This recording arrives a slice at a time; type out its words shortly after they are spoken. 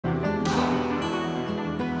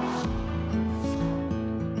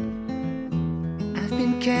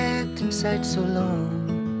kept inside so long.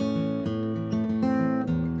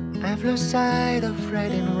 I've lost sight of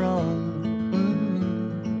right and wrong.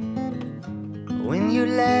 When you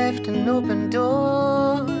left an open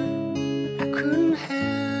door, I couldn't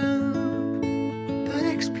help but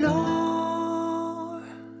explore.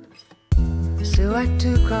 So I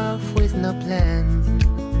took off with no plan,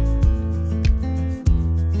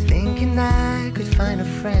 thinking I could find a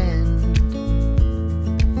friend,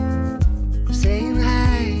 saying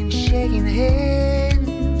hi and shaking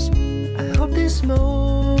hands. I hope this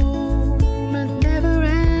moment never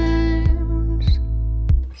ends.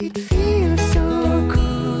 It feels so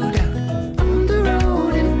good out on the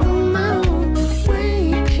road and on my own,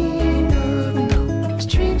 waking up, no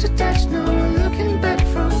strings attached, no looking back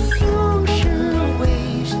from ocean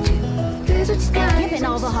waves to desert skies. Given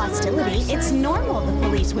all the hostility, it's normal the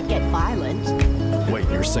police would get violent. Wait,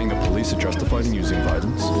 you're saying the police are justified in using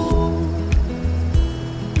violence?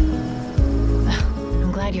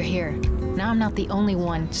 I'm glad you're here. Now I'm not the only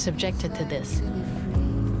one subjected to this.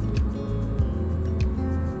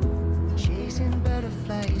 Chasing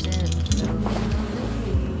butterflies and floating on the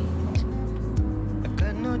breeze. I've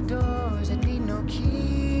got no doors, I need no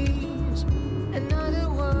keys. Another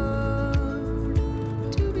world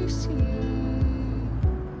to be seen.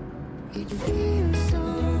 It feels so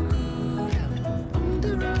good out on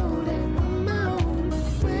the road and on my own,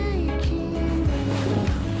 waking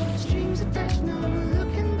up. Strings attached, no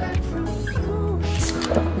looking back from ocean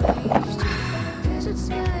waves to desert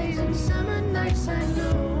skies and summer nights. I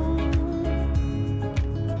know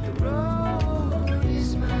the road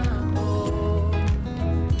is my home.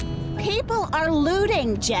 People are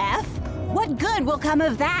looting, Jeff. What good will come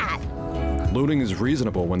of that? Looting is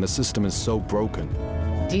reasonable when the system is so broken.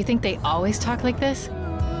 Do you think they always talk like this?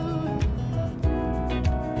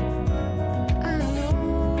 I know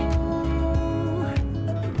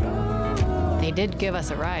the road. They did give us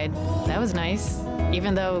a ride. That was nice,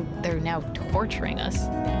 even though they're now torturing us.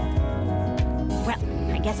 Well,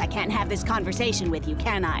 I guess I can't have this conversation with you,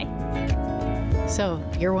 can I? So,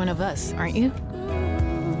 you're one of us, aren't you?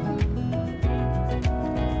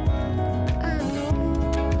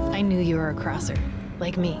 I knew you were a crosser,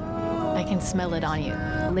 like me. I can smell it on you,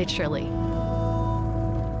 literally.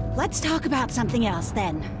 Let's talk about something else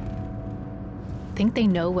then. Think they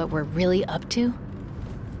know what we're really up to?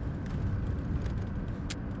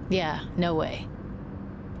 Yeah, no way.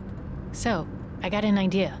 So, I got an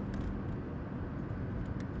idea.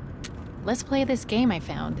 Let's play this game I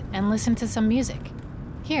found and listen to some music.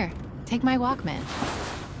 Here, take my Walkman.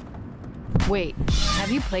 Wait,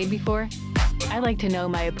 have you played before? I like to know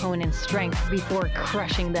my opponent's strength before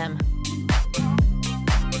crushing them.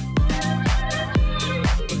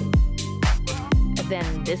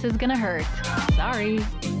 Then this is gonna hurt. Sorry.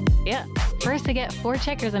 Yeah, first to get 4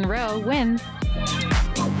 checkers in a row wins.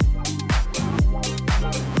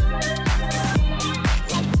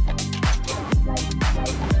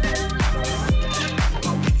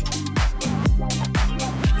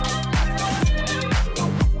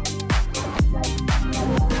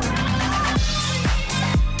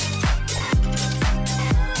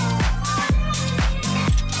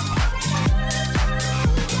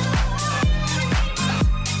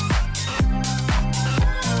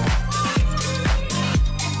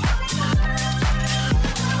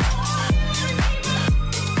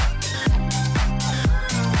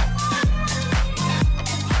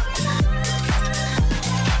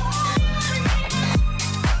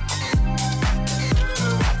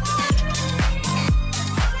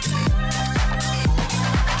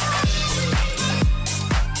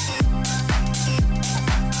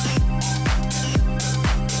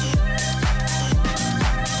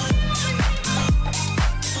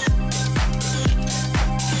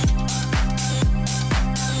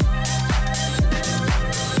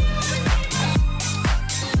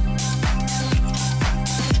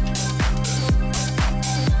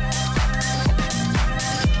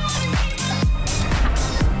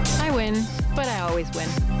 But I always win.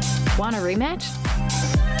 Want a rematch?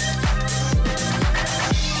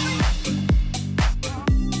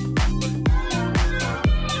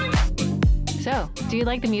 So, do you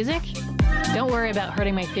like the music? Don't worry about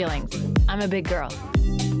hurting my feelings. I'm a big girl.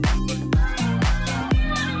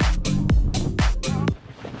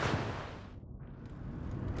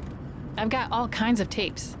 I've got all kinds of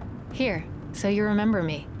tapes. Here, so you remember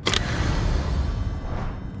me.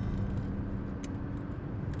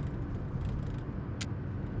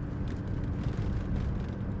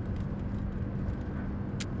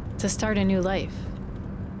 To start a new life.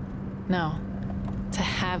 No, to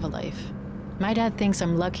have a life. My dad thinks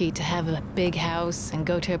I'm lucky to have a big house and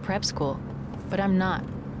go to a prep school. but I'm not.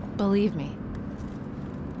 Believe me.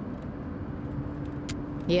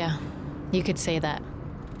 Yeah, you could say that.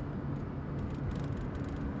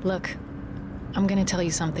 Look, I'm gonna tell you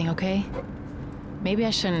something, okay? Maybe I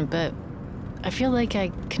shouldn't, but I feel like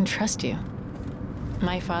I can trust you.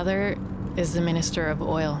 My father is the Minister of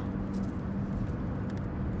Oil.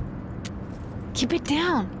 Keep it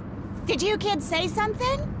down. Did you kids say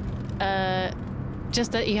something?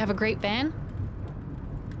 Just that you have a great van?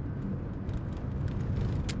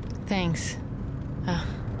 Thanks.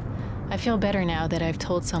 I feel better now that I've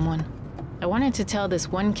told someone. I wanted to tell this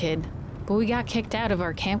one kid, but we got kicked out of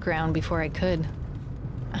our campground before I could.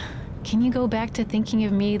 Can you go back to thinking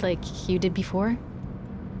of me like you did before?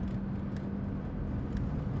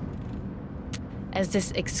 As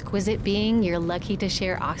this exquisite being you're lucky to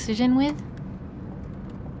share oxygen with?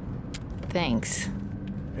 Thanks.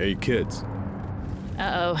 Hey, kids.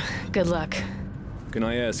 Uh-oh, good luck. Can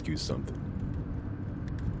I ask you something?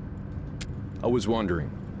 I was wondering,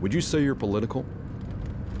 would you say you're political?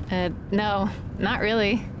 No, not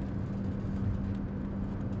really.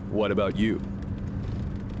 What about you?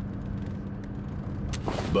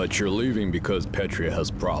 But you're leaving because Petria has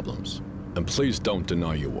problems. And please don't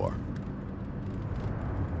deny you are.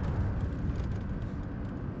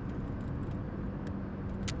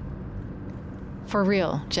 For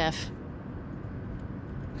real, Jeff.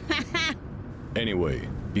 Anyway,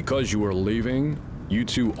 because you are leaving, you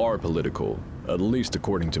two are political, at least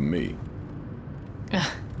according to me.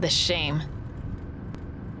 Ugh, the shame.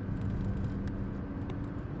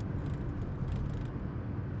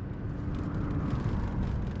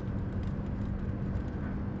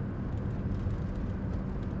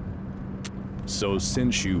 So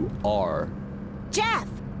since you are Jeff!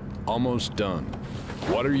 almost done,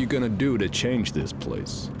 what are you gonna do to change this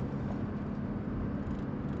place?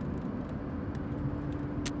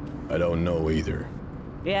 I don't know either.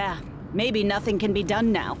 Yeah, maybe nothing can be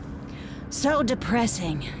done now. So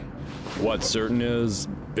depressing. What's certain is,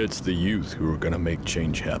 it's the youth who are gonna make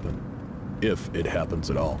change happen. If it happens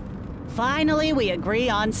at all. Finally, we agree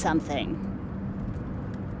on something.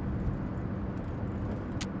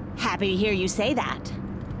 Happy to hear you say that.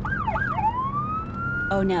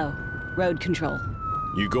 Oh no, road control.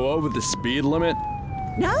 You go over the speed limit?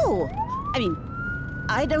 No! I mean,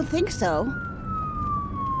 I don't think so.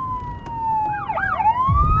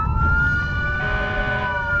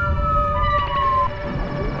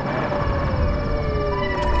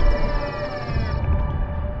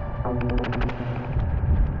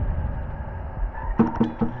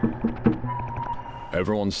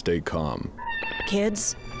 Everyone stay calm.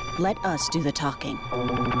 Kids, let us do the talking.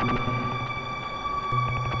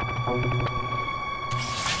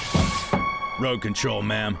 Road control,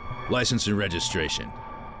 ma'am. License and registration.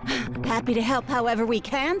 Happy to help however we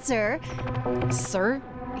can, sir. Sir,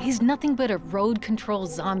 he's nothing but a road control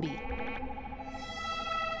zombie.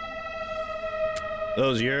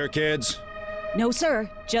 Those your kids? No, sir.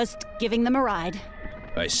 Just giving them a ride.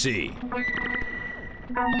 I see.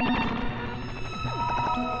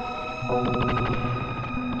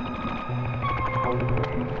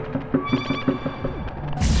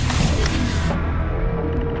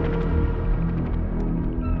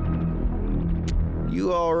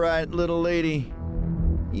 You all right, little lady?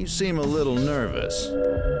 You seem a little nervous.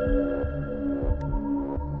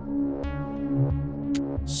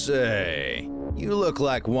 Say, you look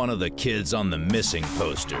like one of the kids on the missing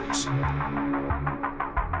posters.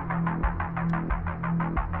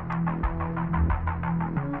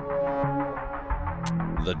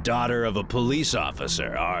 The daughter of a police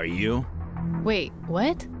officer, are you? Wait,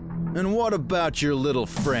 what? And what about your little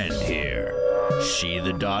friend here? She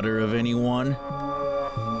the daughter of anyone?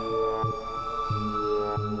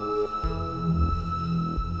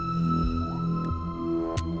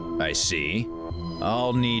 I see.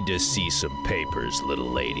 I'll need to see some papers,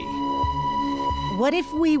 little lady. What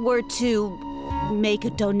if we were to make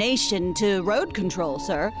a donation to road control,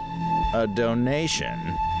 sir? A donation?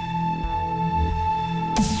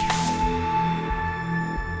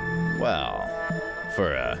 Well,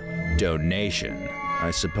 for a donation, I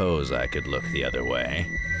suppose I could look the other way.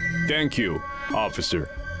 Thank you, officer.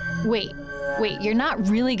 Wait, you're not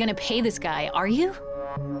really gonna pay this guy, are you?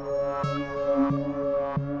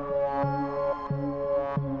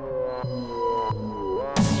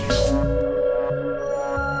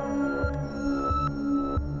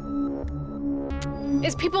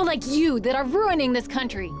 It's people like you that are ruining this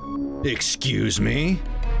country. Excuse me?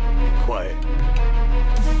 Quiet.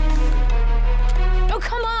 Oh,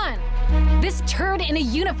 come on! This turd in a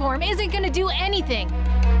uniform isn't gonna do anything.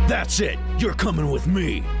 That's it! You're coming with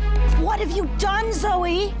me! What have you done,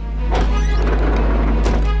 Zoe?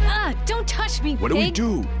 Ah, don't touch me, What do we pig.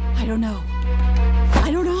 do? I don't know.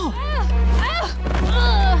 I don't know.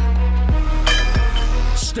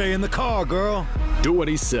 Stay in the car, girl. Do what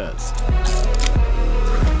he says.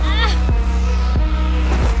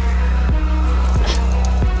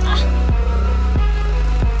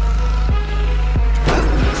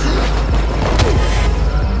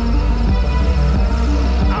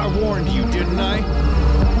 I warned you, didn't I?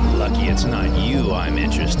 Lucky it's not you I'm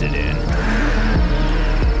interested in.